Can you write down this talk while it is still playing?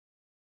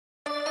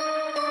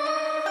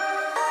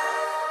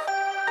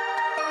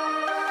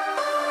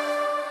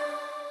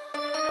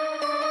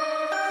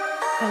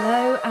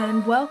Hello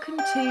and welcome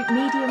to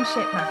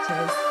Mediumship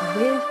Matters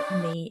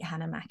with me,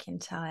 Hannah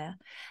McIntyre.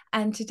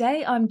 And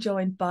today I'm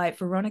joined by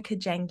Veronica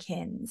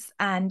Jenkins.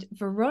 And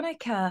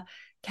Veronica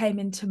came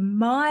into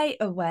my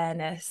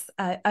awareness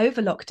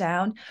over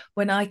lockdown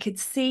when I could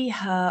see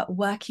her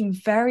working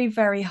very,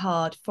 very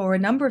hard for a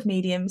number of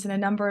mediums and a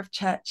number of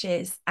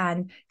churches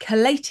and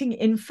collating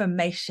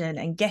information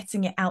and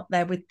getting it out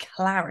there with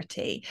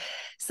clarity.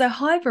 So,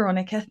 hi,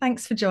 Veronica.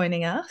 Thanks for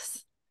joining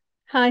us.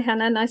 Hi,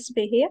 Hannah. Nice to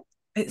be here.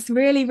 It's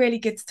really, really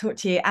good to talk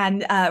to you.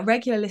 And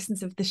regular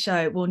listeners of the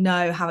show will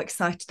know how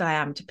excited I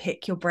am to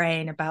pick your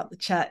brain about the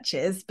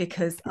churches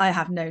because I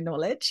have no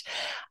knowledge.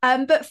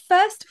 But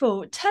first of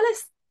all, tell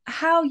us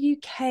how you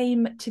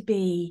came to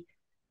be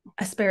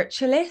a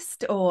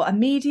spiritualist or a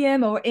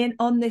medium or in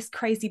on this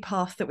crazy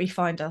path that we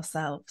find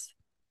ourselves.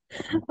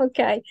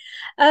 Okay.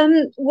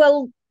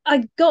 Well,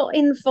 I got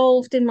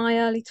involved in my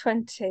early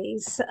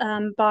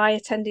 20s by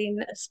attending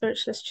a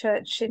spiritualist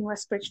church in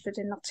West Bridgford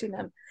in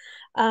Nottingham.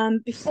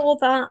 Before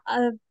that,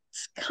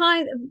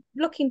 kind of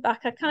looking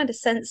back, I kind of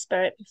sensed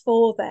spirit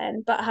before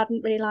then, but I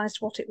hadn't realised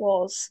what it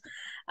was.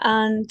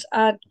 And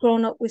I'd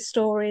grown up with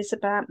stories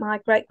about my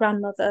great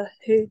grandmother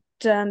who'd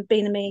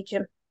been a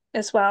medium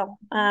as well.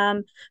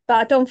 But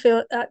I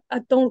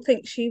don't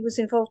think she was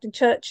involved in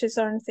churches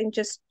or anything,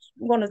 just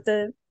one of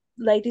the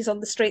ladies on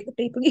the street that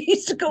people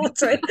used to go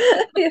to,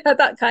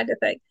 that kind of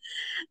thing.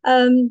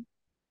 Um,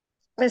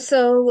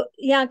 so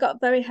yeah, I got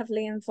very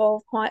heavily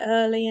involved quite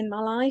early in my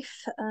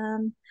life,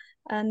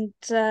 and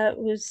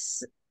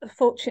was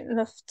fortunate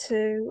enough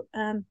to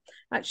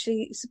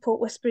actually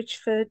support West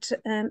Bridgford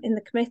in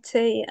the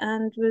committee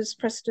and was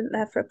president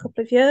there for a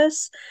couple of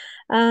years,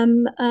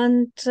 and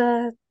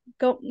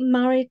got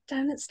married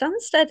down at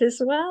Stansted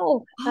as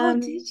well. Oh,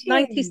 did you?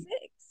 96,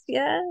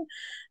 yeah.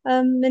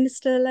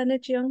 Minister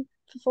Leonard Young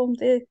performed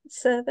the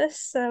service,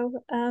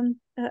 so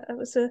it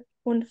was a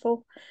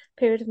wonderful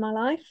period of my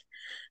life.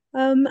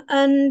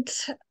 And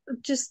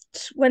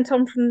just went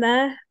on from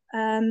there.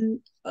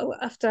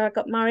 After I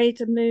got married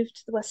and moved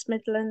to the West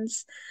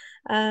Midlands,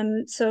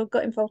 so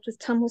got involved with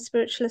Tamworth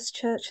Spiritualist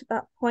Church at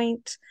that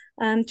point,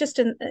 just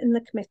in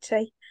the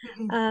committee.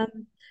 Mhm.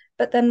 Um,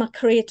 but then my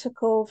career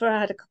took over.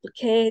 I had a couple of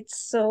kids,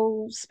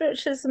 so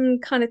spiritualism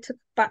kind of took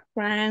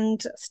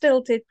background.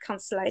 Still did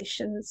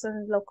constellations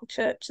and local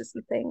churches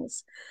and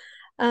things,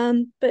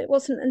 but it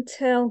wasn't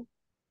until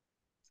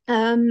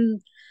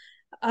um,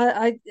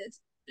 I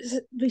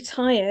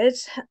retired,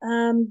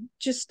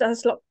 just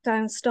as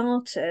lockdown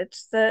started,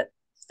 that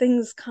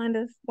things kind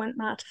of went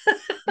mad.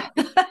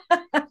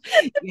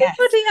 Yes,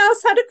 Everybody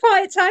else had a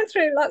quiet time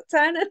through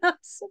lockdown, and I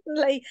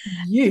suddenly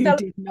you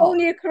developed did a whole not.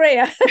 new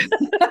career.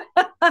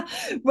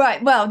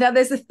 Right. Well, now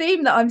there's a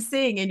theme that I'm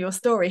seeing in your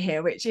story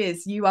here, which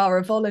is you are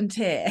a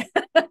volunteer.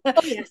 Oh,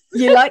 yes.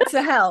 You like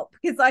to help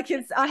because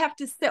I have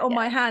to sit on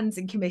my Yeah. hands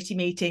in committee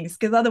meetings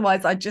because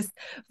otherwise I just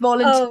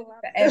volunteer Oh,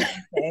 for absolutely.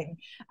 everything.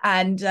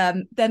 And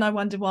then I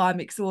wonder why I'm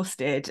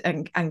exhausted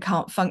and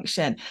can't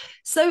function.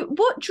 So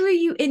what drew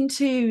you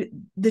into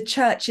the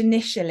church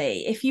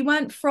initially? If you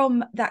weren't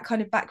from that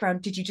kind of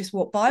background, did you just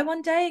walk by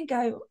one day and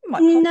go, "Oh, I might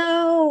pop?"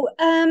 No,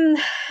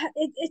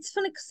 it's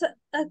funny because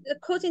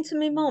according to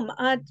my mum,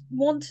 I'd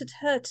wanted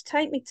her to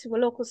take me to a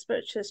local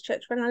spiritualist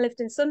church when I lived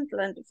in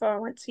Sunderland before I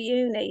went to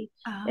uni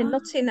in Ah.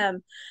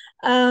 Nottingham.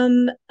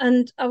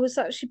 And I was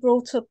actually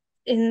brought up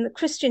in the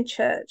Christian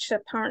church.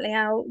 Apparently,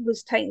 I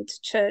was taken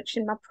to church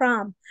in my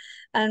pram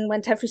and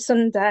went every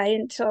Sunday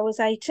until I was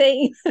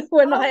 18,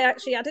 when I Oh.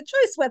 actually had a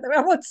choice whether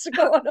I wanted to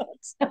go or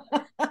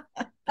not.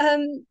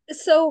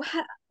 So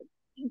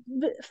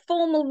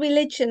formal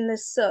religion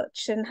as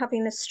such and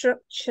having a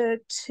structure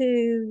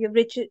to your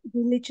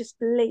religious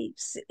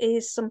beliefs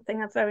is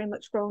something I've very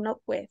much grown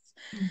up with.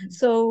 Mhm.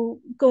 So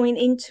going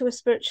into a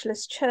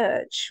spiritualist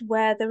church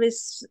where there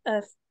is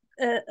a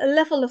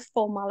level of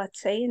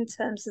formality in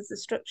terms of the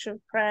structure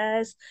of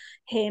prayers,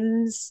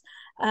 hymns,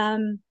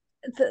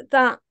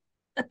 that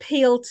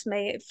appealed to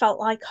me. It felt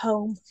like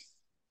home.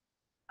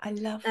 I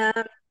love.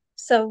 Um,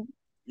 so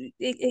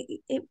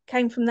it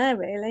came from there,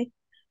 really.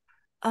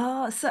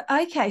 Oh, so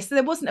okay. So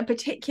there wasn't a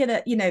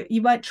particular,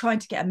 you weren't trying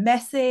to get a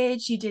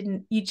message. You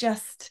didn't, you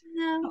just,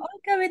 No. I'll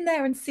go in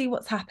there and see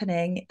what's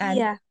happening.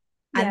 Yeah.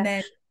 And Yeah.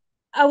 then,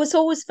 I was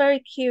always very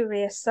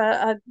curious.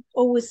 I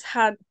always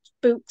had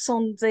books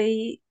on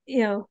the,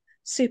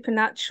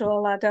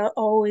 supernatural. I'd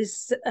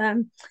always, as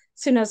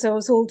soon as I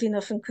was old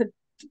enough and could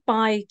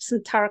buy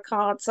some tarot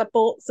cards, I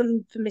bought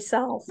them for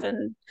myself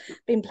and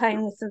been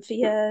playing with them for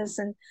years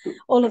and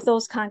all of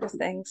those kind of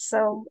things.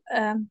 So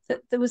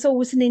there was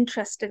always an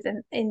interest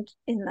in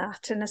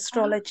that, and ah,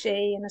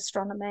 astrology and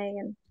astronomy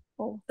and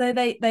all. so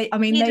I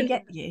mean, You they didn't.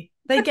 get you.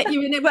 They get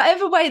you in it,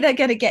 whatever way they're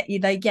going to get you,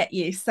 they get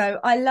you. So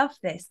I love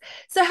this.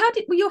 So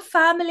were your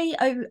family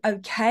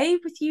okay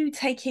with you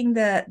taking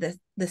the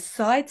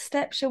side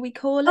step, shall we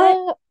call it?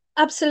 Oh,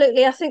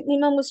 absolutely. I think my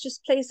mum was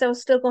just pleased I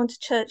was still going to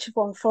church of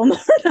one form or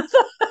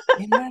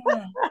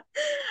another.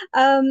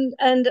 Yeah.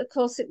 And of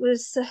course, it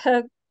was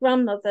her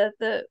grandmother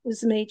that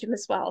was a medium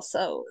as well,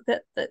 so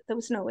that there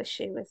was no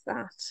issue with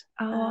that.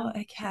 Oh,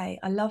 okay.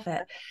 I love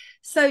it.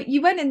 So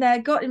you went in there,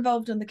 got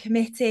involved on the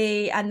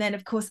committee, and then,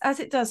 of course, as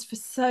it does for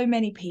so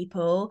many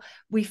people,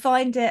 we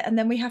find it and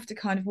then we have to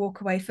kind of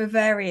walk away for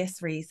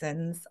various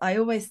reasons. I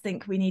always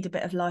think we need a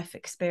bit of life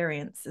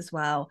experience as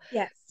well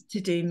Yes. to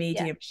do Yeah.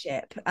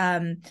 mediumship.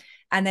 And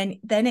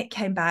then it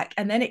came back,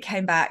 and then it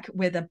came back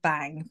with a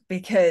bang,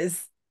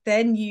 because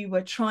then you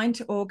were trying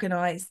to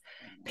organize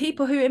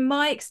people who, in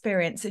my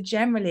experience, are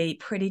generally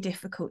pretty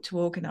difficult to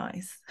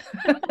organize.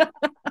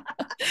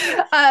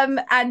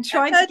 And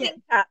trying to get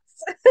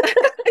Cats.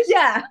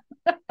 yeah.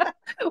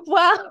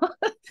 Well,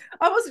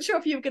 I wasn't sure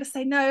if you were going to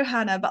say no,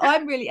 Hannah, but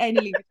I'm really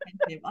anally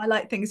retentive. I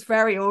like things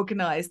very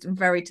organized and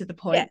very to the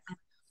point.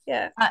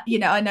 Yeah. You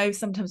know, I know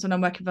sometimes when I'm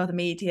working with other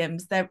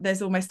mediums,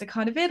 there's almost a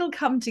kind of it'll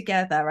come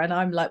together, and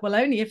I'm like, well,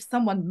 only if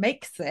someone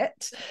makes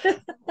it.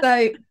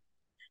 So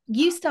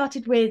you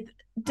started with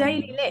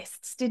daily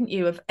lists, didn't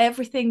you, of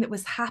everything that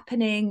was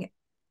happening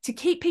to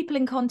keep people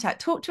in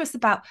contact. Talk to us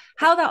about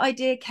how that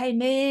idea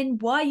came in,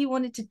 why you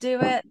wanted to do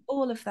it,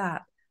 all of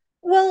that.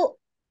 Well,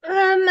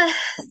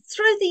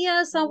 through the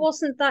years, I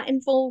wasn't that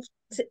involved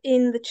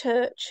in the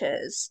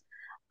churches.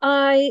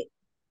 I,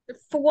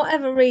 for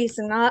whatever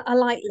reason, I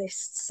like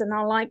lists and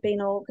I like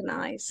being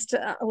organised.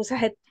 I was a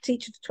head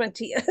teacher for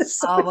 20 years,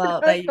 so Oh,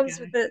 well, there it you comes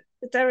go. with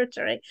the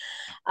territory.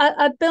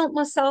 I built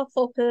myself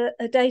up a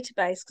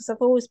database because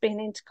I've always been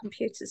into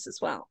computers as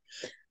well,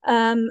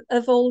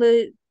 of all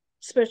the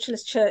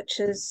spiritualist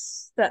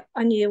churches that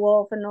I knew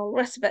of and all the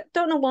rest of it.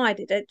 Don't know why I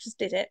did it, just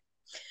did it.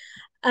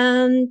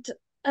 And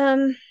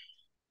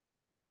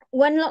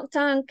when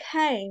lockdown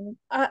came,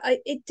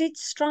 it did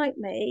strike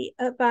me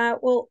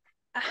about, well,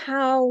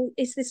 how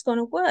is this going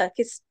to work?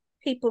 Is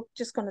people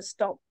just going to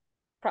stop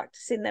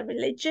practicing their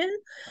religion?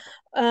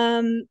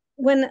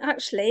 When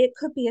actually it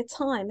could be a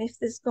time, if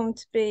there's going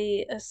to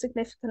be a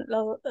significant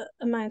low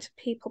amount of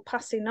people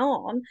passing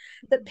on,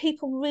 that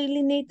people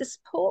really need the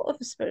support of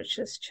a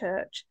spiritualist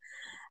church.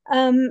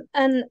 And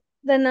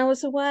then I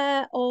was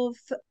aware of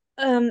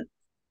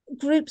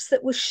groups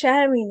that were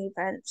sharing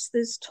events.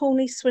 There's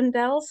Tony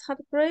Swindell's had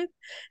a group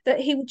that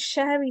he would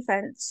share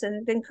events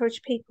and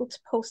encourage people to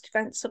post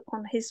events up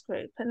on his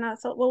group. And I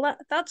thought, well,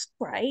 that's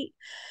great.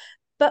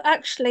 But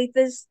actually,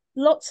 there's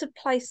lots of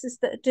places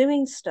that are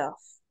doing stuff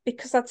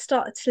because I'd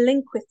started to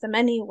link with them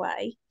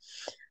anyway.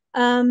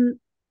 And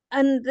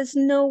there's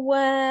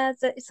nowhere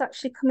that it's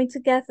actually coming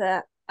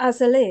together as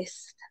a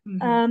list.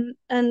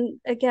 And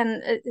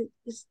again,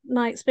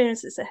 my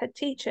experience as a head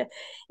teacher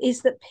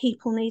is that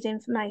people need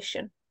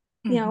information.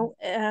 You know,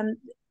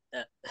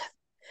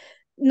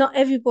 not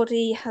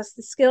everybody has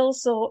the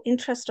skills or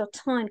interest or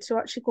time to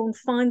actually go and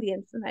find the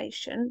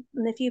information.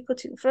 And if you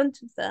put it in front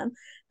of them,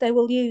 they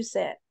will use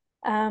it.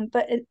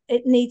 But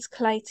it needs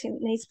collating,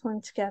 it needs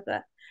pulling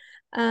together.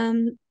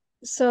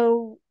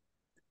 So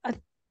I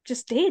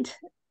just did.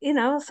 You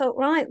know, I thought,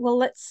 right, well,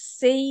 let's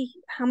see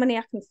how many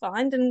I can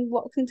find and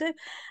what I can do.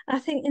 I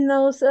think in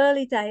those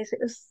early days, it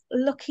was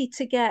lucky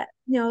to get,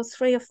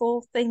 3 or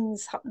 4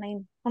 things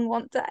happening on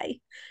one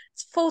day.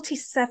 It's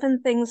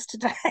 47 things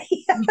today.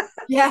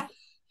 Yeah.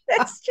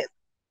 It's just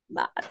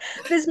mad.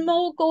 There's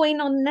more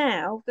going on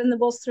now than there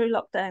was through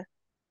lockdown.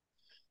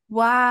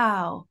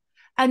 Wow.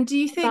 And do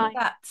you think Right.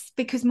 that's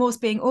because more's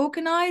being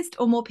organized,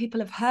 or more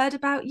people have heard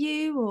about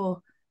you,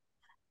 or?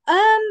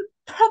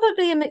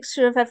 Probably a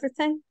mixture of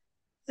everything.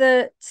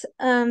 That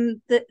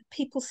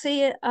people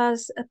see it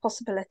as a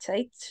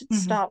possibility to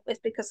start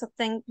with, because I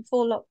think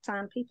before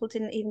lockdown people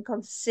didn't even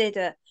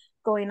consider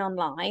going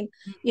online.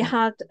 You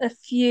had a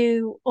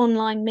few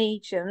online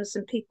mediums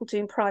and people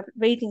doing private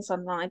readings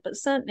online, but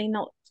certainly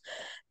not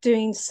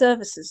doing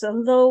services.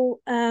 Although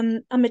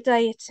I'm a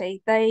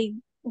deity, they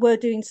were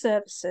doing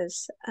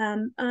services.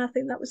 And I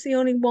think that was the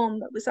only one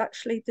that was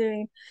actually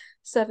doing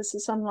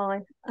services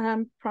online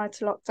prior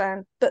to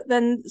lockdown. But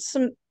then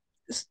some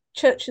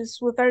churches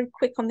were very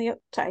quick on the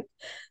uptake.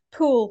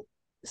 Poole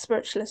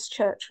Spiritualist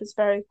Church was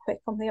very quick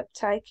on the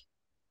uptake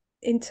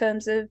in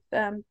terms of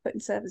putting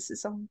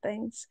services on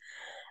things.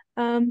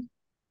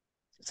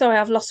 Sorry,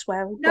 I've lost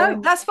where we're No,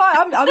 going. that's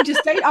fine. I'm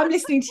just I'm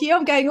listening to you.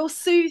 I'm going all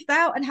soothed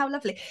out, and how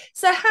lovely.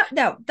 So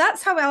no,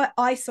 that's how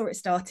I saw it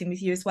starting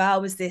with you as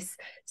well. Was this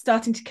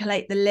starting to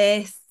collate the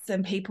lists,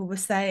 and people were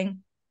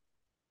saying,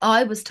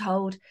 I was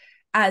told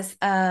as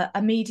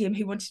a medium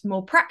who wanted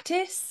more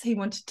practice, who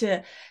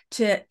wanted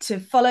to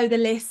follow the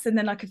lists, and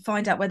then I could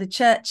find out where the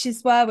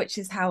churches were, which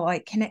is how I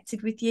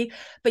connected with you.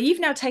 But you've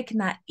now taken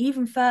that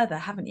even further,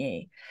 haven't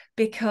you?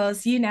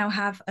 Because you now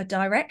have a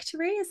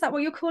directory. Is that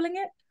what you're calling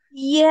it?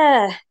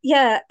 Yeah.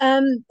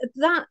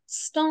 That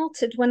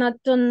started when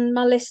I'd done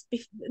my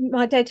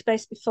my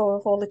database before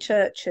of all the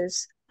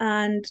churches,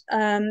 and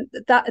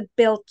that had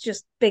built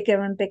just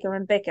bigger and bigger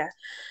and bigger.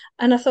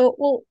 And I thought,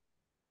 well,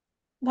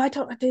 why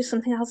don't I do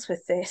something else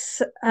with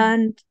this?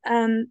 Mm.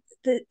 And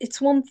it's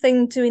one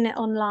thing doing it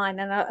online,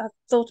 and I've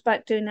thought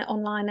about doing it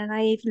online, and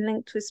I even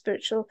linked with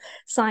Spiritual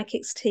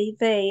Psychics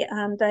TV,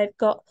 and they've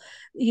got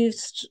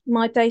used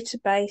my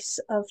database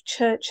of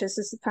churches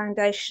as the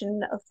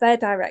foundation of their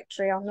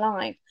directory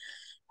online.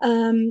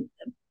 Um,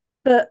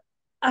 but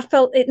I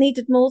felt it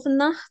needed more than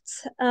that.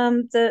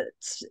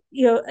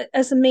 That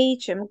as a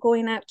medium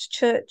going out to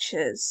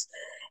churches,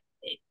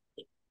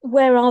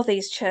 where are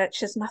these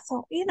churches? And I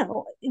thought,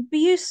 it'd be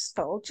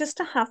useful just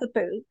to have a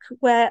book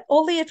where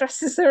all the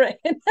addresses are in.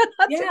 And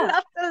I didn't Yeah.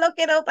 have to look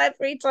it up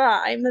every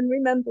time and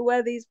remember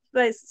where these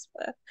places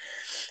were.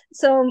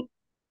 So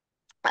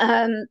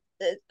um,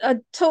 I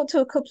talked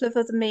to a couple of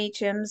other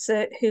mediums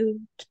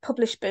who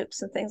publish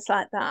books and things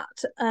like that,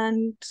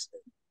 and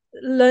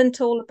learned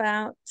all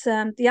about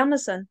the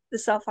Amazon, the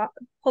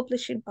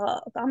self-publishing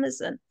part of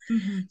Amazon.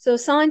 Mm-hmm. So I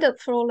signed up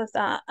for all of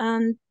that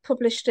and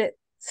published it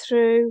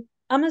through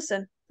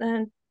Amazon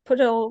and put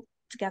it all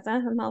together,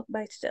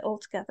 amalgamated it all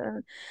together.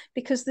 And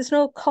because there's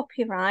no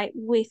copyright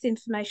with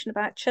information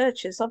about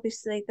churches,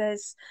 obviously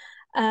there's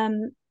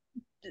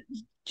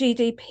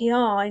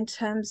GDPR in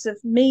terms of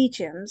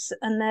mediums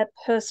and their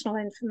personal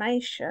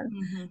information,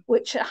 Mm-hmm.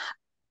 which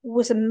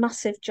was a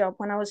massive job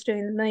when I was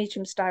doing the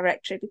mediums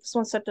directory, because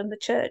once I'd done the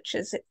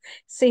churches, it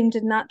seemed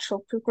a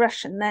natural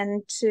progression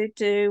then to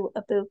do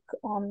a book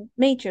on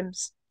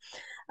mediums.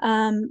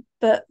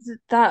 But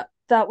that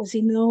was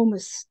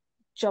enormous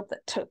job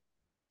that took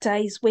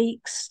days,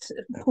 weeks,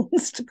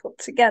 months to put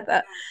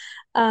together.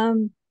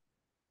 Um,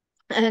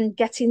 and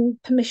getting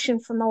permission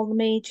from all the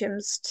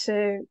mediums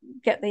to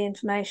get the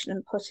information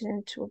and put it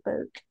into a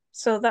book.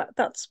 So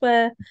that's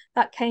where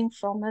that came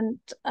from.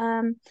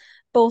 And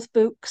both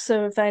books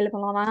are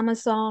available on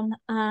Amazon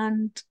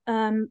and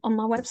on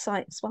my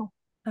website as well.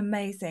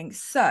 Amazing.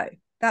 So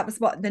that was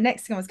what the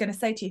next thing I was going to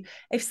say to you.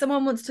 If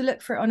someone wants to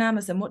look for it on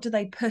Amazon, what do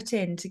they put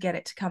in to get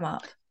it to come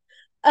up?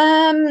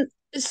 Um,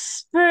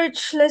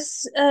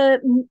 spiritualist,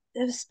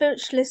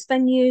 spiritualist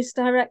venues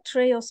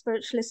directory or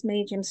spiritualist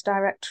mediums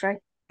directory.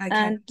 Okay.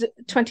 And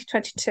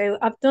 2022,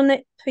 I've done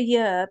it per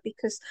year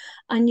because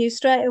I knew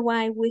straight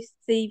away with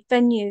the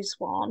venues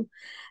one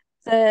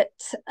that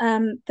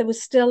there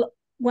was still,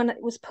 when it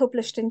was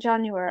published in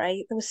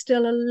January, there was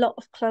still a lot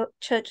of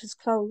churches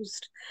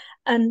closed,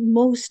 and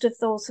most of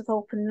those have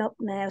opened up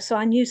now. So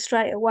I knew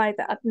straight away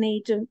that I'd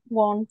need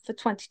one for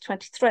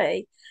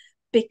 2023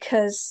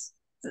 because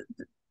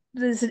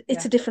it's Yeah.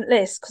 a different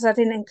list, because I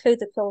didn't include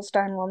the closed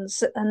down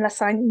ones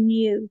unless I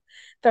knew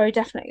very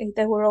definitely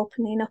they were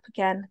opening up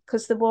again,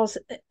 because there was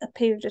a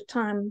period of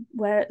time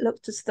where it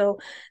looked as though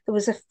there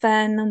was a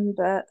fair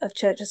number of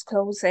churches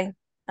closing,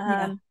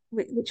 Yeah.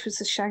 which was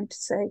a shame to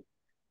see.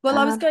 Well,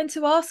 I was Um, going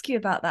to ask you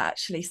about that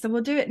actually. So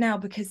we'll do it now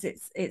because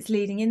it's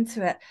leading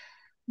into it.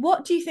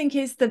 What do you think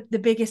is the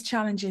biggest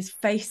challenges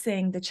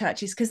facing the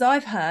churches? Because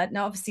I've heard,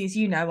 now obviously, as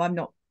you know, I'm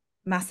not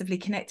massively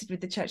connected with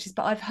the churches,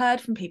 but I've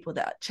heard from people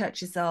that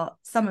churches are,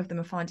 some of them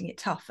are finding it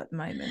tough at the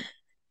moment.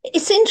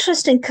 it's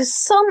interesting because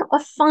some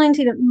are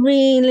finding it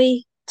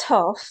really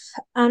tough,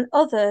 and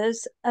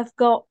others have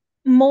got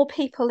more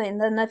people in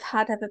than they've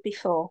had ever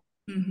before.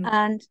 Mm-hmm.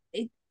 And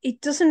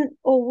it doesn't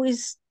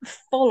always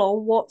follow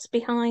what's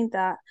behind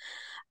that.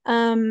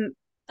 Um,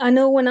 I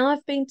know when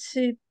I've been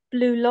to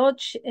Blue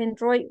Lodge in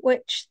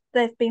Droitwich,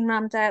 they've been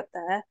rammed out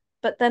there.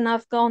 But then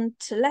I've gone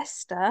to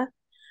Leicester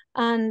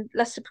and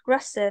Leicester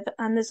Progressive,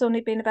 and there's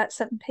only been about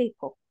 7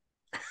 people.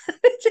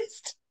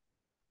 Just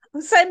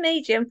same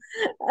medium,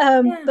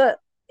 Yeah. but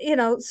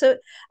so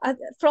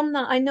from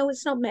that I know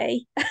it's not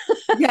me,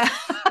 Yeah.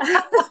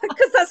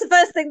 because that's the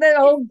first thing that, It's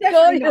oh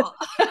definitely god.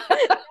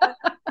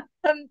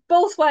 not.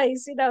 Both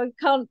ways, you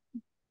can't,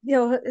 you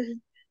know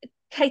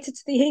cater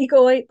to the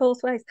ego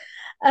both ways.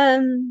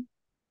 um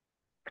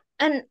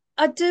and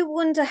I do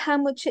wonder how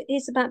much it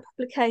is about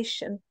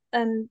publication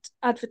and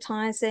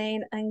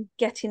advertising and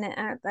getting it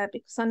out there,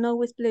 because I know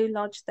with Blue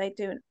Lodge they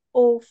do an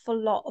awful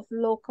lot of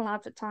local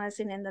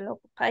advertising in the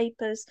local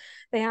papers.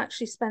 They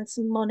actually spend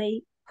some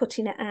money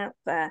putting it out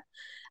there.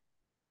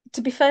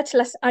 To be fair to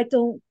Les, I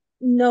don't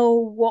know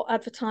what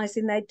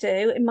advertising they do.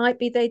 It might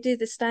be they do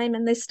the same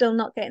and they're still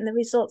not getting the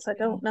results. I Yeah.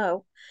 don't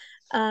know.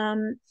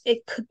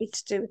 It could be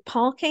to do with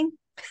parking.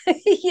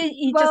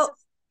 You just, Well,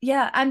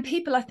 yeah, and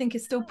people I think are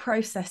still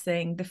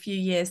processing the few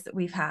years that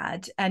we've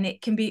had, and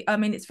it can be, I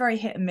mean, it's very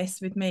hit and miss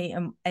with me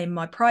and in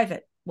my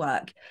private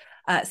work.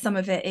 Some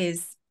of it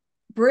is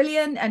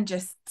brilliant and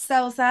just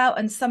sells out,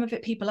 and some of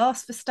it people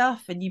ask for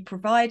stuff and you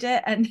provide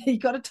it and you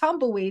got a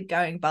tumbleweed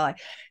going by.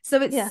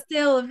 So it's yeah,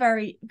 still a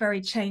very,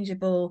 very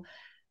changeable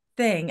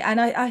thing. And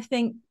I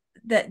think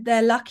that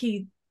they're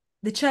lucky,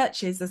 the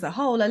churches as a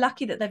whole are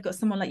lucky that they've got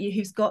someone like you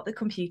who's got the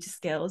computer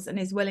skills and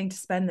is willing to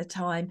spend the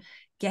time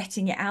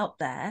getting it out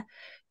there.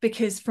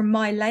 Because from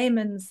my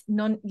layman's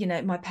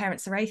my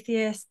parents are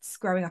atheists,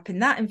 growing up in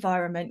that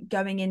environment,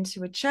 going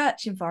into a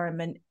church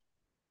environment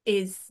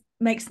is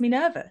makes me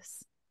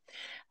nervous.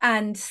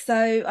 And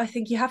so I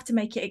think you have to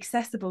make it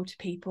accessible to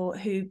people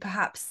who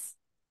perhaps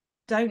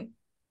don't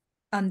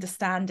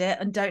understand it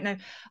and don't know.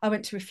 I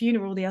went to a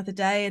funeral the other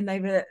day, and they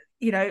were,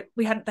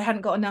 they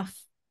hadn't got enough,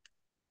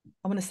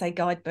 I want to say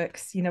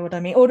guidebooks, you know what I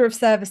mean, order of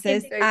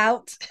services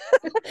out.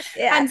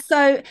 Yeah. And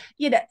so,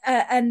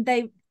 and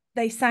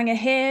they sang a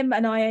hymn,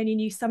 and I only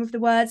knew some of the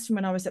words from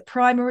when I was at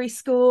primary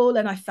school,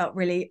 and I felt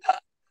really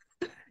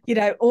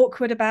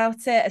awkward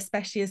about it,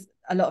 especially as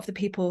a lot of the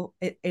people,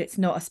 it's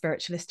not a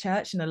spiritualist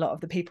church, and a lot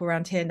of the people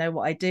around here know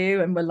what I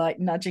do and were like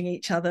nudging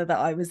each other that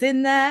I was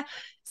in there.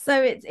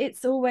 So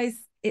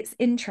it's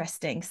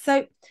interesting.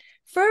 So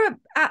for an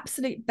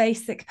absolute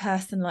basic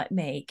person like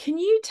me, can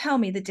you tell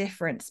me the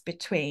difference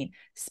between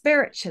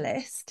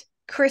spiritualist,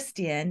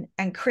 Christian,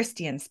 and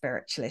Christian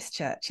spiritualist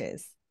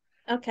churches?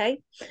 Okay.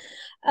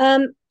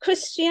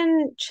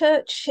 Christian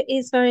church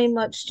is very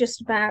much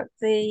just about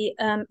the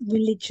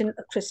religion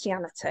of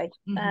Christianity,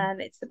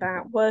 and it's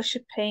about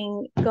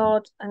worshipping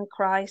God and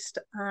Christ,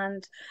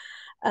 and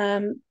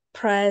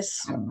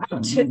prayers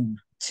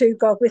to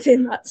God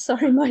within that.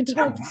 Sorry, my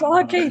dog's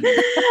barking.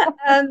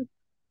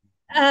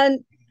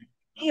 And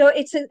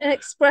it's an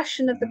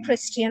expression of the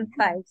Christian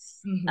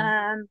faith,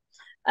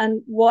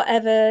 and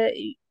whatever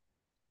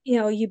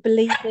you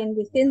believe in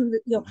within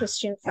your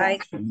Christian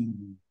faith,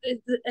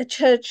 a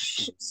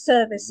church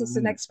service is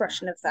an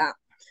expression of that.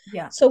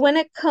 Yeah. So when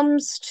it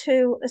comes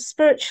to a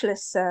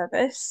spiritualist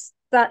service,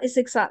 that is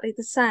exactly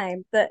the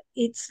same, that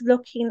it's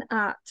looking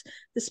at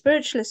the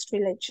spiritualist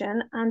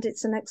religion, and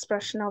it's an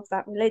expression of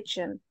that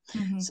religion.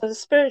 So the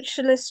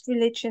spiritualist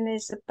religion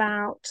is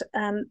about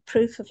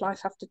proof of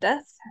life after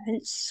death,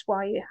 hence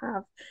why you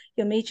have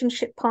your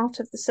mediumship part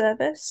of the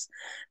service.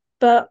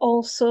 But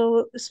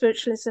also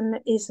spiritualism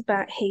is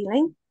about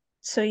healing.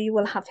 So you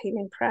will have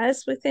healing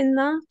prayers within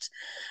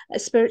that.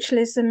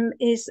 Spiritualism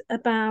is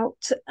about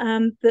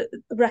the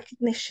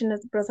recognition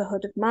of the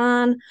brotherhood of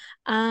man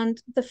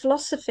and the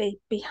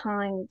philosophy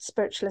behind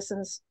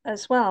spiritualism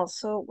as well.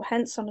 So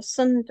hence on a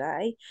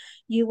Sunday,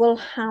 you will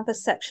have a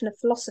section of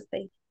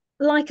philosophy,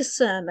 like a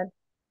sermon,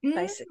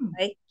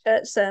 basically,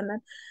 church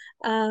sermon.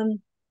 And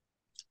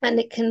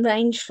it can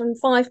range from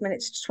 5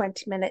 minutes to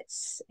 20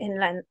 minutes in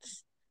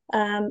length.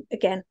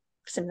 Again,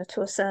 similar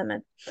to a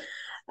sermon.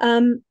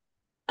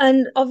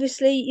 And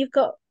obviously you've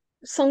got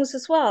songs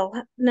as well.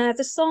 Now,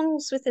 the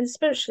songs within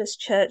spiritualist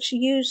church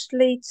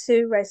usually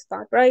to raise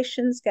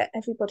vibrations, get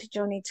everybody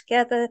joining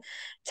together,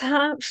 to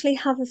actually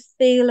have a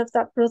feel of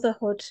that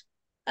brotherhood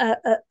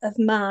of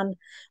man,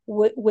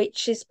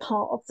 which is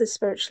part of the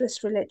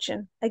spiritualist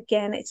religion.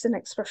 Again, it's an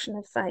expression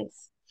of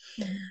faith.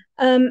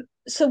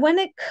 So when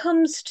it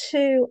comes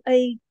to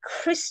a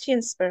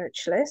Christian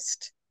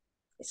spiritualist,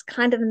 it's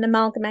kind of an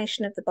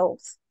amalgamation of the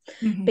both,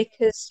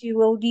 because you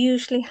will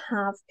usually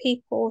have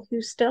people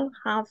who still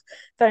have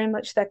very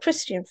much their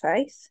Christian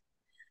faith,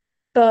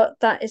 but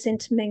that is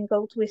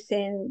intermingled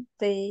within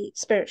the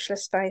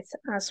spiritualist faith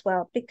as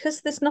well,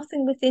 because there's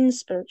nothing within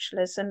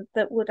spiritualism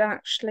that would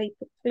actually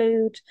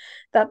preclude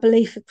that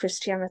belief of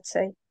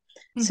Christianity.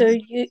 So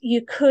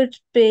you could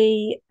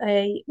be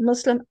a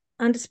Muslim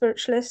and a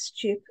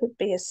spiritualist, you could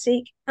be a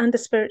Sikh and a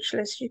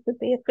spiritualist, you could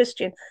be a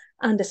Christian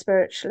and a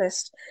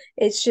spiritualist.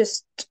 It's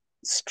just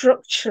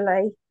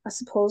structurally, I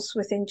suppose,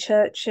 within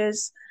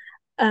churches,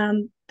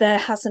 there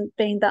hasn't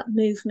been that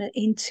movement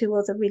into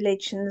other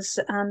religions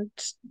and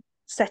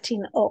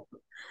setting up,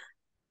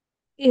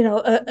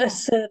 a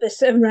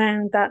service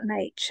around that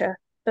nature.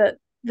 But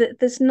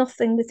there's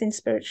nothing within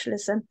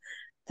spiritualism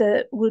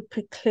that would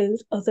preclude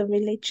other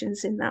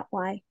religions in that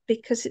way,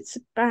 because it's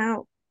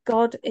about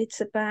God,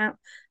 it's about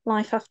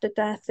life after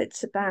death,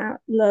 it's about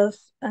love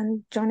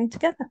and joining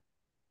together,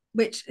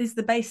 which is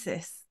the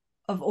basis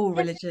of all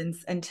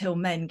religions until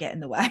men get in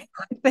the way,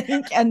 I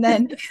think, and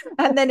then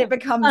it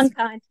becomes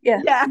unkind.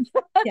 Yeah.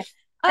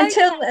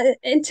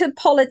 Into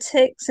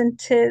politics,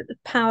 into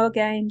power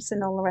games,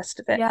 and all the rest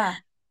of it. Yeah.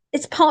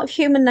 It's part of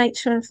human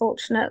nature,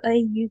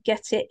 unfortunately. You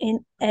get it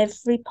in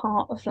every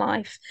part of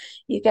life.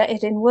 You get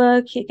it in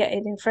work, you get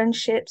it in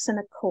friendships, and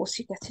of course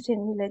you get it in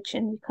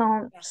religion. You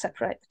can't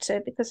separate the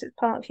two, because it's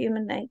part of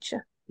human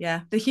nature.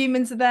 Yeah, the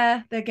humans are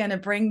there. They're going to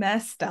bring their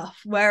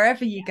stuff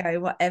wherever you go,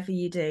 whatever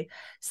you do.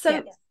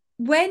 So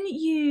when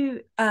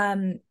you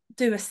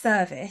do a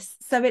service,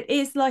 so it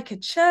is like a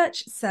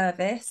church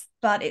service,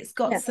 but it's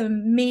got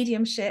some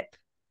mediumship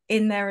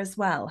in there as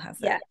well, has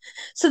it? Yeah.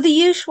 So the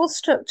usual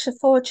structure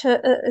for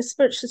a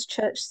spiritualist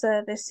church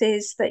service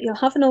is that you'll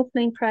have an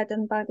opening prayer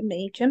done by the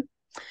medium.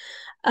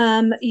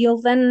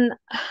 You'll then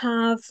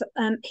have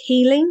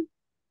healing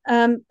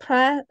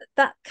prayer.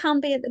 That can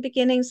be at the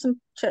beginning.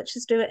 Some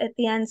churches do it at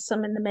the end,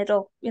 some in the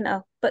middle,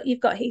 but you've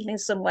got healing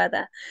somewhere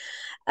there.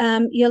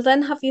 You'll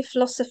then have your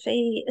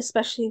philosophy,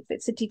 especially if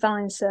it's a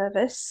divine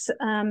service.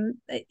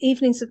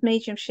 Evenings of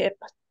mediumship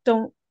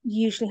don't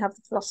usually have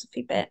the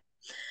philosophy bit.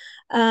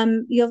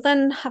 You'll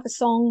then have a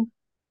song,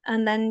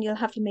 and then you'll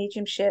have your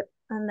mediumship,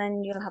 and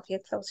then you'll have your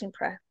closing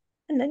prayer,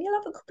 and then you'll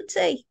have a cup of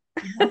tea.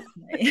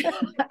 Lovely.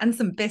 And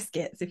some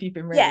biscuits if you've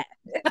been Yeah.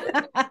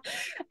 really.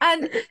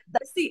 And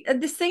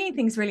the singing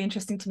thing is really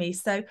interesting to me.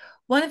 So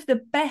one of the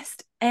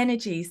best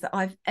energies that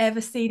I've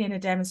ever seen in a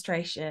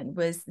demonstration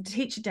was the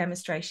teacher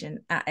demonstration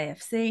at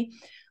AFC,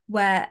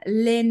 where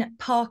Lynn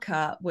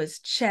Parker was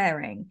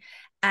chairing,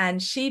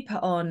 and she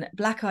put on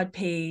Black Eyed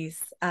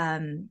Peas,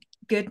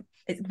 good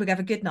we have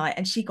a good night,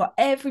 and she got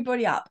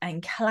everybody up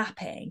and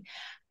clapping,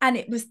 and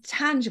it was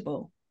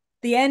tangible.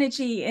 The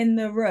energy in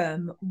the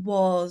room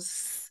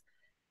was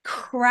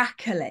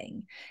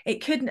crackling.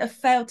 It couldn't have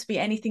failed to be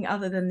anything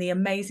other than the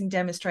amazing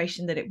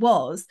demonstration that it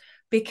was,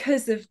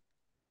 because of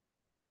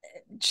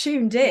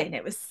tuned Yeah. in.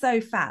 It was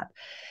so fab.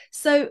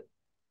 So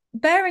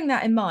bearing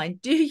that in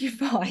mind, do you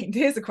find,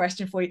 here's a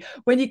question for you,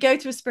 when you go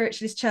to a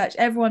spiritualist church,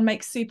 everyone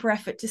makes super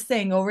effort to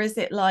sing, or is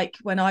it like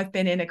when I've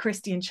been in a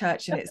Christian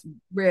church and it's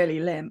really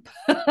limp?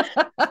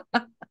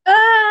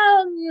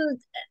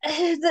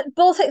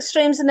 Both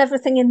extremes and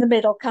everything in the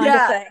middle kind of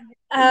Yeah. thing.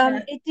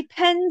 Yeah. It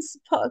depends.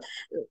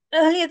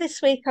 Earlier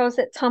this week, I was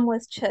at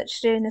Tamworth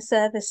Church doing a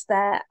service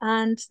there,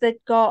 and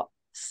they'd got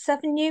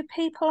 7 new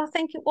people, I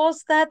think it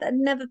was, there that had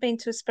never been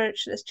to a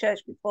spiritualist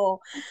church before.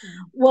 Okay.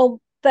 Well,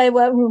 they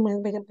were.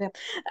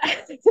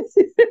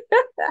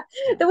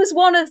 There was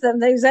one of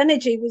them whose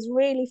energy was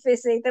really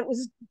fizzy that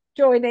was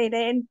joining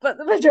in, but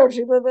the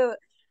majority were.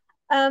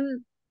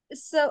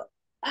 So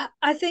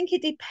I think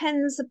it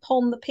depends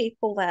upon the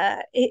people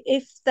there.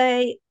 If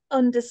they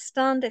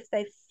understand, if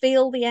they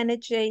feel the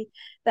energy,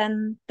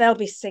 then they'll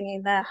be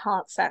singing their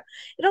hearts out.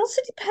 It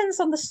also depends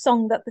on the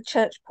song that the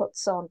church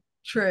puts on,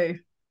 True.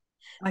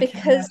 I can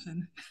because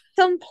imagine.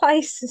 some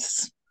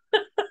places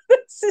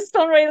Sister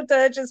on Real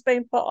Dirge has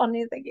been put on,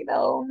 you're thinking,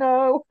 oh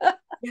no.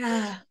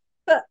 Yeah.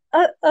 But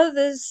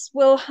others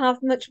will have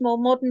much more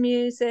modern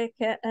music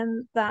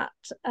and that.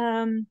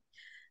 And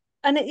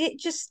it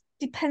just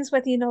depends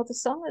whether you know the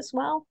song as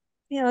well.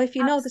 You know, if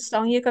you know the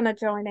song, Absolutely. you're going to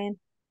join in.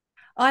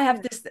 I have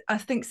Yeah. this, I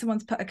think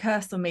someone's put a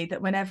curse on me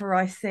that whenever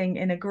I sing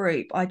in a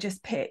group, I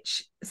just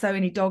pitch so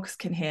any dogs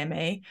can hear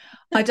me.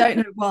 I don't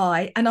know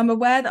why. And I'm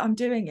aware that I'm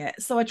doing it.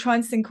 So I try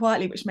and sing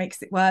quietly, which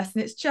makes it worse.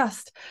 And it's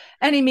just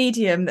any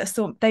medium that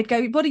saw, they'd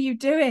go, what are you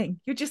doing?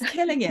 You're just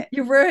killing it.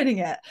 You're ruining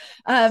it.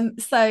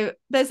 So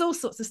there's all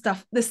sorts of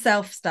stuff, the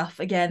self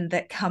stuff again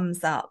that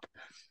comes up.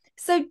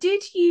 So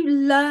did you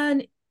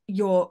learn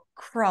your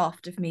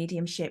craft of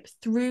mediumship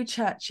through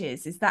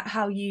churches? Is that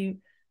how you?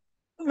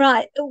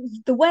 Right.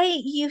 The way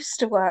it used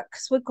to work,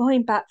 because we're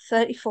going back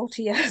 30,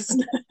 40 years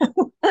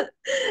now,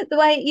 the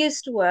way it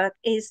used to work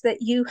is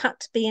that you had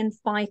to be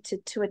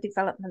invited to a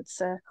development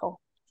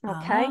circle.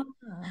 Okay.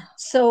 Ah,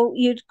 So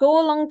you'd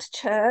go along to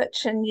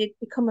church and you'd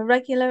become a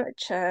regular at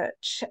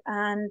church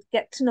and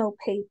get to know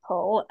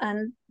people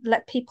and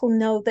let people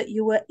know that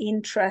you were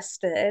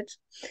interested.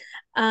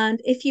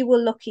 And if you were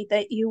lucky,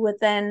 that you were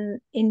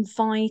then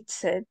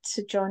invited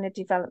to join a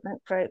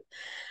development group.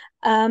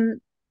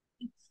 Um,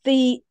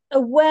 the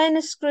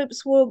awareness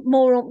groups were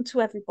more open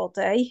to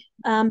everybody,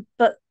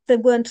 but there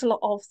weren't a lot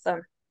of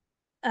them.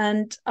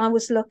 And I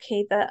was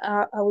lucky that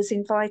I was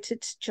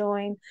invited to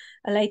join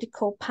a lady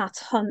called Pat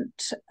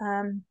Hunt.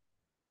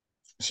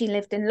 She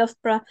lived in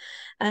Loughborough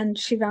and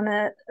she ran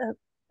a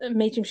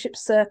mediumship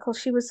circle.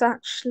 She was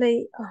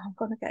actually, oh, I'm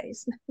going to get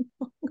his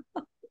name.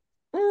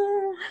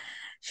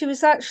 She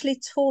was actually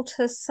taught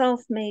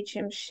herself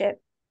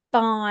mediumship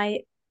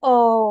by,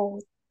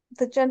 oh,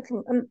 the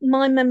gentleman.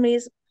 My memory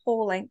is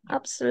appalling,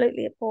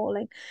 absolutely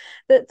appalling.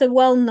 The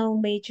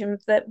well-known medium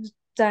that was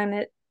down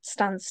at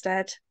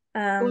Stansted.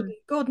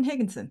 Gordon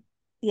Higginson.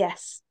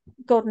 Yes,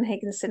 Gordon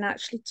Higginson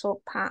actually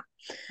taught Pat.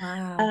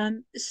 Wow.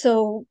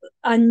 So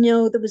I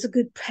know there was a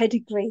good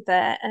pedigree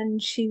there,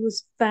 and she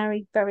was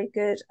very, very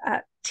good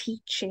at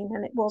teaching,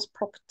 and it was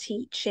proper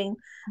teaching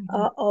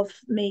Mhm. of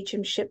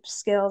mediumship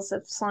skills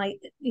of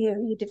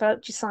you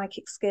developed your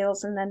psychic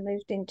skills and then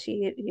moved into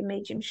your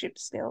mediumship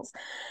skills.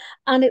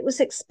 And it was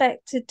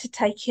expected to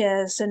take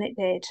years, and it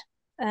did.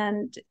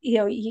 And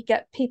you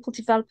get people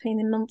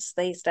developing in months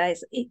these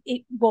days.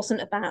 It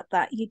wasn't about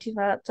that. You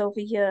developed over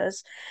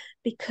years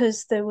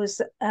because there was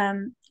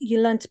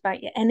you learned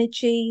about your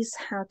energies,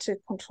 how to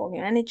control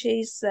your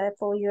energies,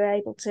 therefore you're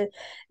able to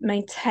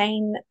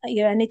maintain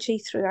your energy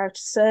throughout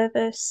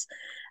service.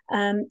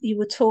 You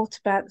were taught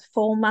about the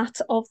format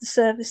of the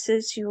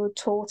services, you were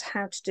taught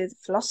how to do the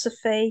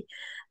philosophy,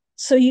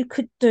 so you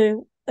could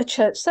do a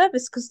church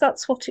service, because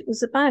that's what it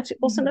was about.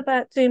 It wasn't Mhm.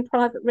 about doing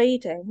private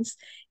readings,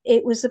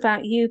 it was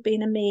about you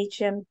being a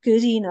medium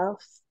good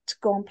enough to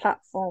go on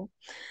platform.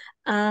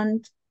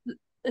 And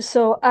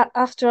so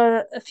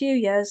after a few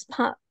years,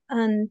 Pat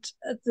and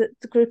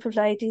the group of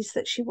ladies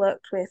that she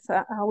worked with,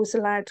 I was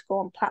allowed to go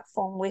on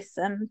platform with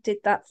them. Did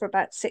that for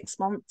about 6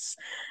 months,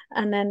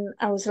 and then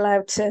I was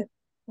allowed to,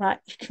 right,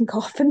 you can go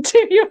off and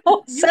do your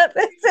own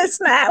services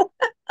now.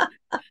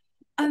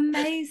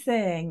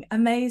 Amazing,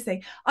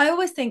 amazing. I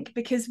always think,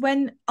 because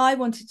when I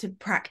wanted to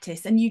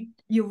practice, and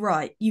you're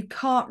right, you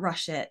can't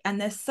rush it, and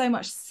there's so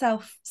much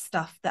self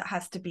stuff that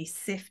has to be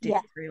sifted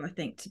Yeah. through, I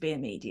think, to be a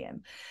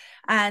medium.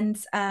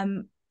 And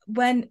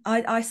when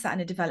I sat in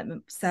a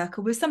development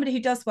circle with somebody who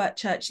does work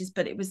churches,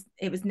 but it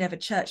was never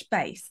church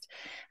based.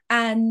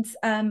 And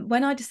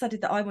when I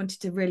decided that I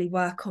wanted to really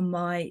work on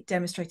my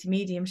demonstrated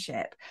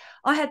mediumship,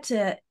 I had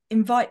to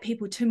invite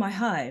people to my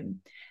home,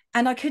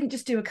 and I couldn't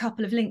just do a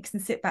couple of links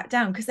and sit back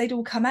down because they'd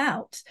all come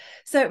out.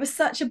 So it was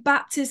such a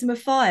baptism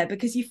of fire,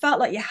 because you felt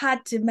like you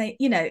had to make,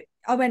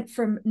 I went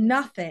from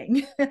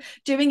nothing,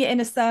 doing it in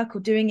a circle,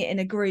 doing it in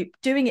a group,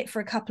 doing it for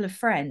a couple of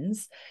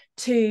friends,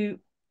 to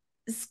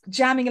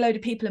jamming a load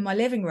of people in my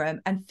living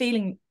room and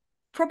feeling,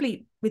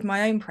 probably with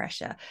my own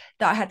pressure,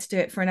 that I had to do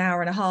it for an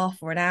hour and a half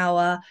or an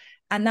hour.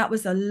 And that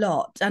was a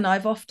lot. And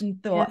I've often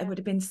thought it would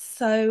have been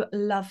so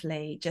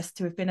lovely just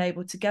to have been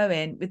able to go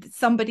in with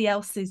somebody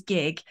else's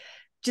gig,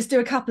 just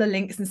do a couple of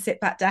links and sit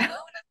back down.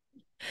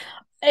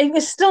 It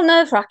was still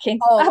nerve-wracking.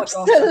 Oh my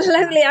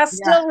Absolutely. gosh. I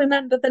still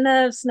remember the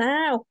nerves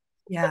now.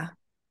 Yeah.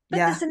 But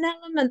there's an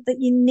element that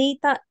you need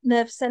that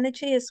nervous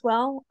energy as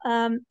well.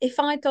 If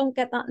I don't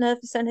get that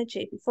nervous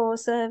energy before a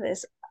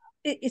service,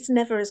 it's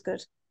never as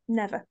good.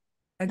 Never.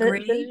 The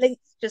Agreed.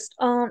 links just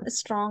aren't as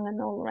strong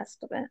and all the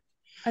rest of it.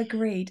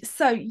 Agreed.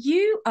 So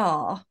you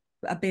are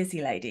a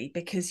busy lady,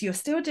 because you're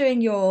still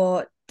doing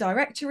your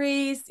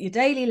directories, your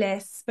daily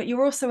lists, but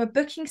you're also a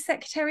booking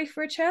secretary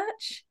for a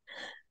church.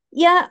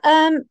 Yeah,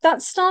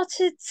 that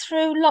started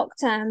through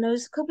lockdown. There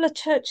was a couple of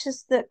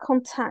churches that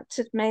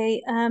contacted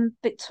me,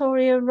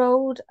 Victoria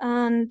Road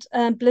and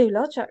Blue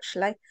Lodge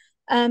actually,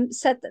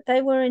 said that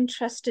they were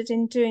interested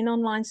in doing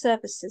online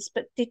services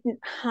but didn't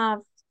have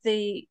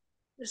the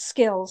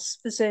skills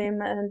for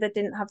Zoom, and they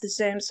didn't have the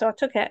Zoom. So I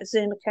took out a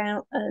Zoom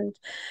account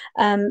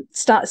and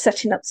started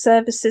setting up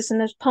services.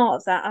 And as part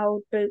of that, I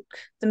would book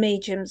the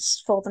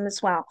mediums for them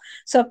as well.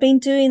 So I've been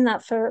doing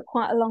that for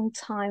quite a long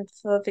time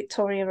for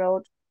Victoria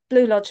Road.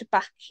 Blue Lodge are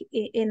back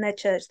in their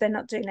church. They're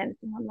not doing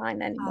anything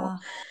online anymore.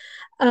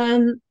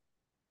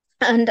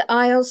 And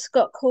I also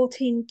got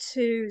caught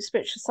into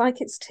Spiritual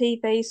Psychics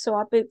TV, so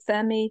I booked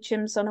their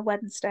mediums on a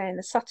Wednesday and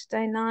a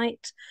Saturday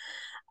night.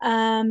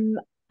 And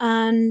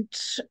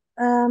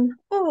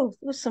there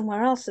was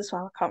somewhere else as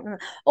well. I can't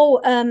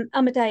remember.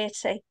 I'm a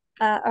deity.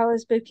 I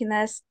was booking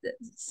their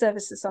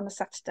services on a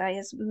Saturday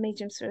as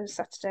mediums for a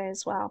Saturday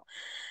as well.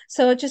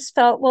 So I just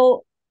felt,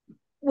 well,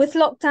 with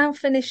lockdown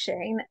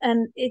finishing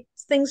and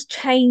things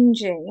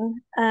changing,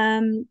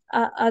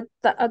 I'd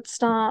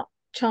start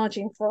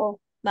charging for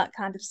that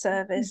kind of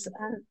service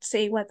and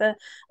see whether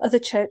other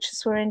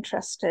churches were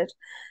interested.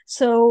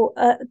 So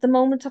at the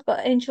moment, I've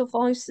got Angel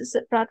Voices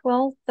at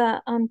Bradwell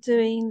that I'm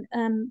doing,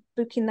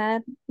 booking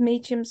their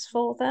mediums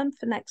for them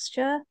for next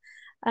year.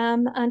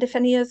 And if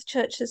any other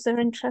churches are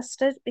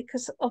interested,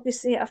 because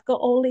obviously I've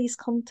got all these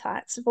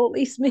contacts of all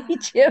these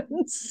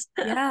mediums.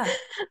 Yeah.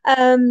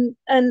 And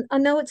I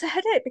know it's a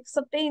headache because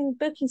I've been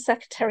booking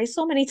secretary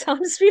so many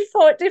times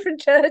before at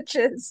different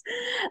churches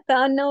that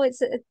I know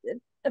it's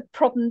a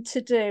problem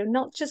to do,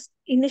 not just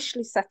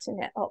initially setting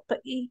it up,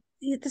 but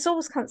there's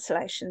always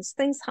cancellations.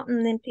 Things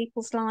happen in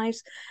people's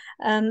lives,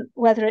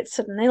 whether it's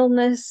sudden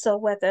illness or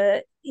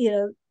whether,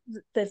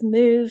 they've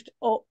moved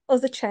or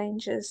other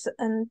changes,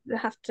 and they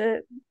have to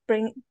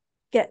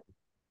get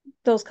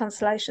those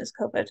cancellations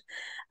covered.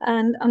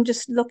 And I'm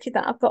just lucky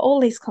that I've got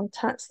all these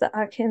contacts that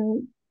I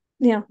can,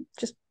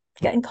 just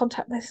get in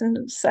contact with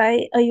and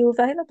say, are you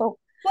available?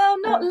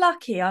 Well, not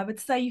lucky. I would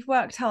say you've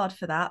worked hard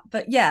for that.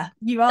 But yeah,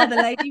 you are the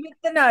lady with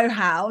the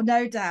know-how,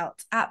 no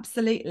doubt.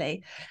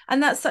 Absolutely.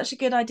 And that's such a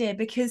good idea,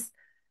 because,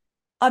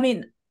 I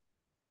mean,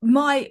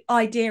 my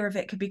idea of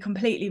it could be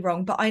completely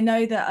wrong, but I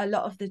know that a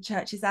lot of the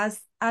churches, as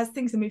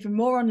things are moving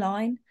more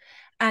online,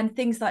 and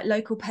things like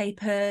local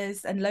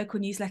papers and local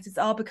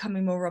newsletters are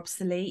becoming more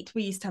obsolete.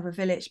 We used to have a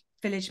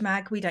village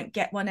mag. We don't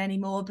get one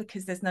anymore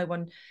because there's no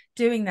one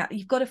doing that.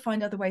 You've got to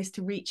find other ways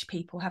to reach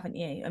people, haven't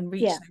you, and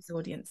reach those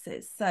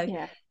audiences.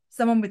 So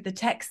someone with the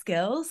tech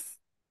skills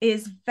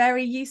is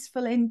very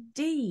useful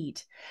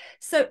indeed.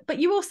 So, but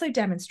you also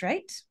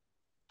demonstrate.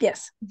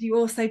 Yes. Do you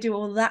also do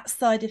all that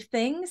side of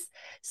things?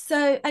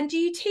 So, and do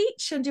you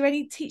teach and do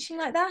any teaching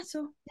like that?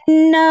 Or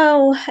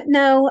no.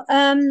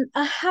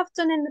 I have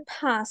done in the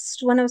past.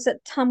 When I was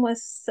at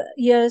Tamworth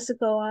years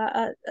ago,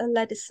 I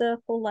led a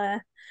circle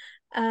there.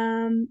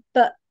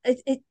 But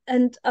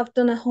and I've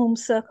done a home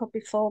circle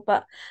before,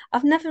 but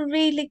I've never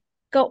really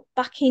got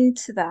back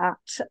into that.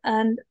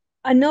 And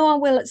I know I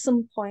will at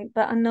some point,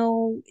 but I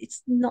know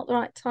it's not the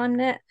right time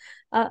yet.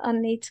 I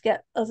need to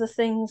get other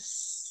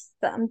things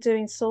that I'm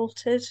doing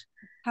sorted.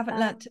 Haven't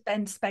learnt to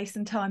bend space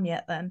and time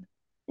yet then?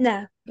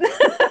 No.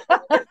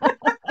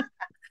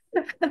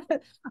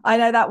 I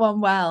know that one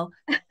well.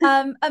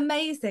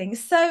 Amazing.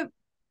 So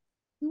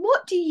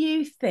what do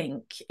you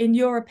think, in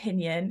your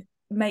opinion,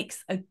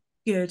 makes a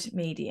good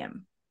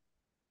medium?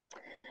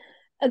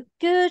 A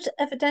good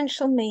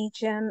evidential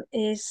medium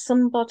is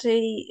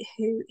somebody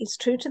who is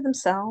true to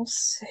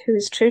themselves, who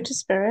is true to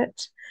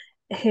spirit,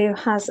 who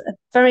has a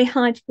very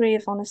high degree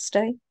of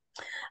honesty,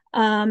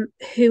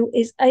 who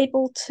is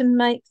able to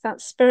make that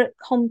spirit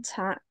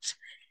contact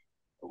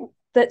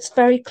that's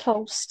very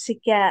close to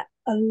get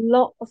a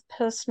lot of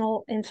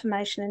personal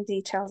information and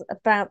details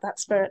about that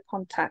spirit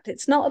contact.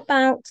 It's not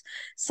about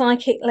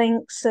psychic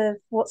links of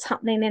what's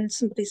happening in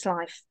somebody's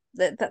life.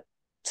 That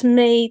to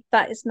me,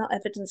 that is not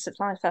evidence of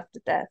life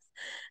after death.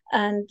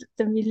 And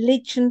the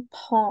religion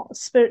part of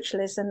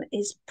spiritualism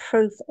is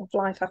proof of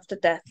life after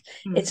death.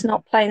 It's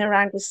not playing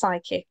around with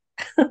psychic.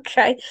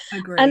 Okay.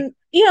 Agree. And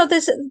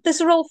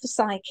there's a role for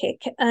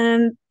psychic.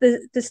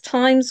 There's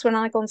times when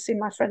I go and see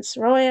my friend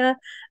Soraya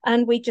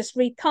and we just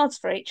read cards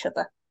for each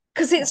other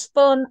because it's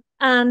fun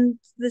and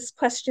there's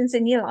questions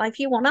in your life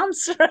you want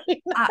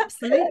answering.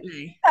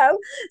 Absolutely.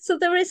 So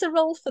there is a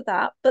role for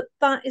that, but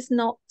that is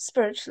not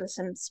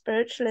spiritualism.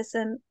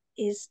 Spiritualism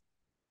is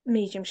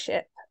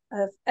mediumship,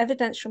 of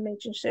evidential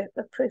mediumship,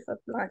 of proof of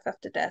life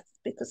after death,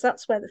 because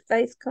that's where the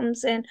faith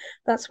comes in,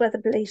 that's where the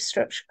belief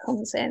structure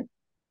comes in.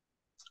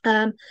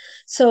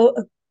 So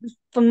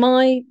from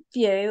my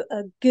view,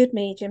 a good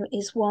medium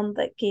is one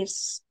that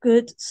gives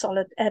good,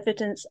 solid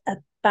evidence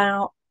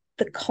about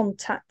the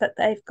contact that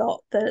they've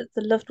got, the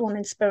loved one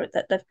in spirit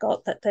that they've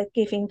got, that they're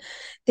giving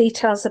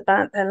details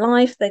about their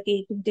life, they're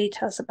giving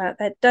details about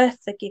their death,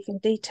 they're giving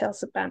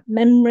details about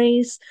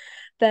memories,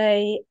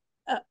 they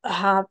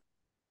have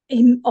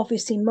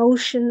obviously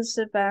emotions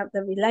about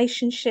the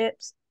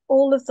relationships,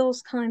 all of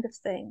those kind of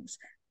things.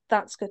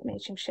 That's good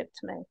mediumship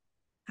to me.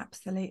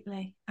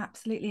 Absolutely.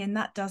 Absolutely. And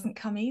that doesn't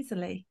come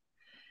easily.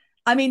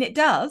 I mean, it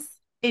does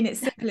in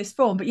its simplest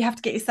form, but you have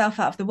to get yourself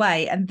out of the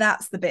way. And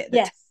that's the bit that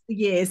Yes, takes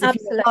years, if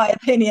you want my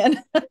absolutely.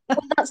 opinion. Well,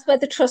 that's where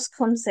the trust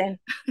comes in.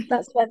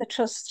 That's where the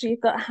trust, you've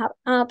got to have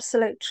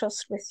absolute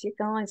trust with your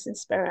guides in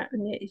spirit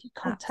and your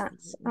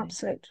contacts, Absolutely.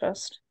 absolute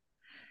trust.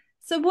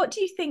 So, what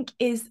do you think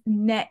is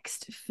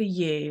next for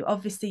you?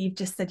 Obviously, you've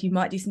just said you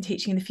might do some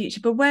teaching in the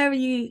future, but where are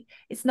you?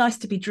 It's nice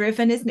to be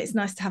driven, isn't it? It's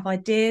nice to have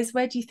ideas.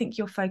 Where do you think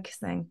you're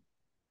focusing?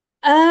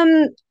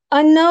 Um,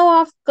 I know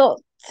I've got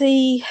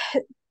the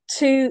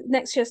two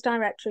next year's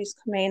directories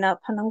coming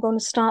up, and I'm going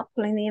to start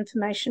pulling the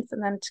information for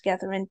them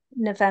together in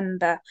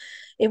November.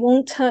 It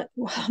won't take,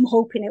 well, I'm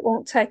hoping it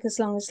won't take as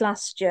long as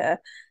last year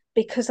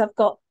because I've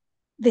got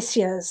this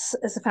year's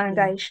as a Yeah.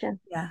 foundation.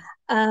 Yeah.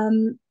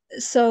 Um,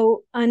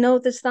 so I know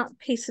there's that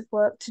piece of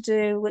work to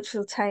do, which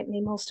will take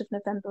me most of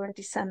November and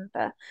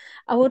December.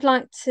 I would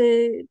like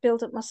to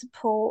build up my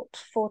support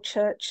for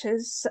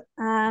churches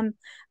and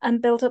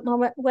build up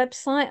my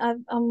website.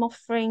 I'm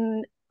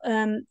offering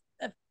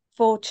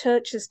for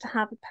churches to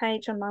have a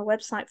page on my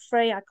website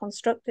free. I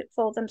construct it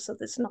for them, so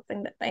there's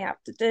nothing that they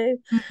have to do.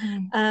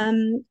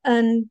 Mm-hmm.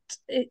 And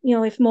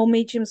if more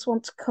mediums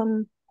want to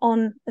come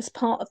on as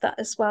part of that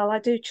as well, I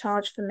do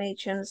charge for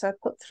mediums. I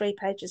put 3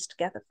 pages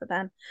together for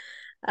them.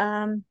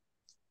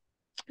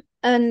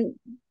 And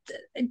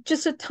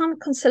just a time of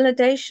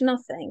consolidation, I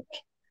think,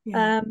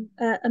 Yeah.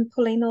 and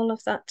pulling all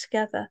of that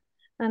together.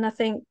 And I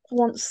think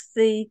once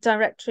the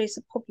directories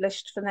are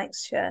published for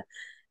next year,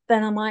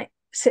 then I might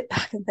sit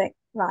back and think,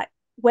 right,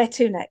 where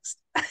to next?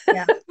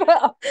 Yeah.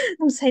 But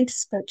I'm saying to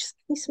Spoke, just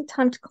give me some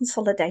time to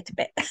consolidate a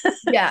bit.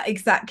 Yeah,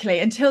 exactly.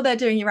 Until they're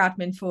doing your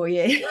admin for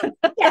you,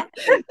 Yeah.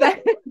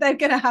 they're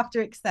going to have to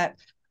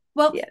accept.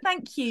 Well, Yeah.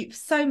 thank you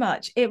so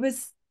much.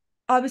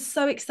 I was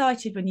so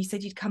excited when you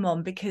said you'd come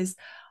on because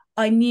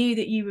I knew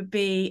that you would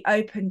be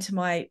open to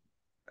my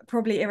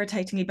probably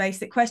irritatingly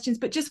basic questions,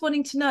 but just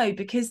wanting to know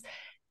because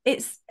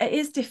it's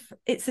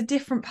a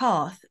different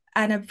path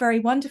and a very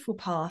wonderful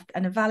path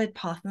and a valid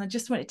path. And I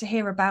just wanted to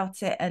hear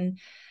about it and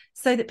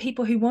so that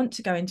people who want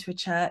to go into a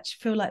church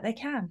feel like they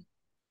can.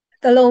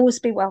 They'll always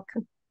be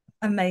welcome.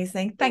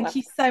 Amazing. You're Thank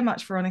you welcome. so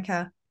much,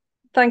 Veronica.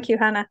 Thank you,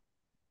 Hannah.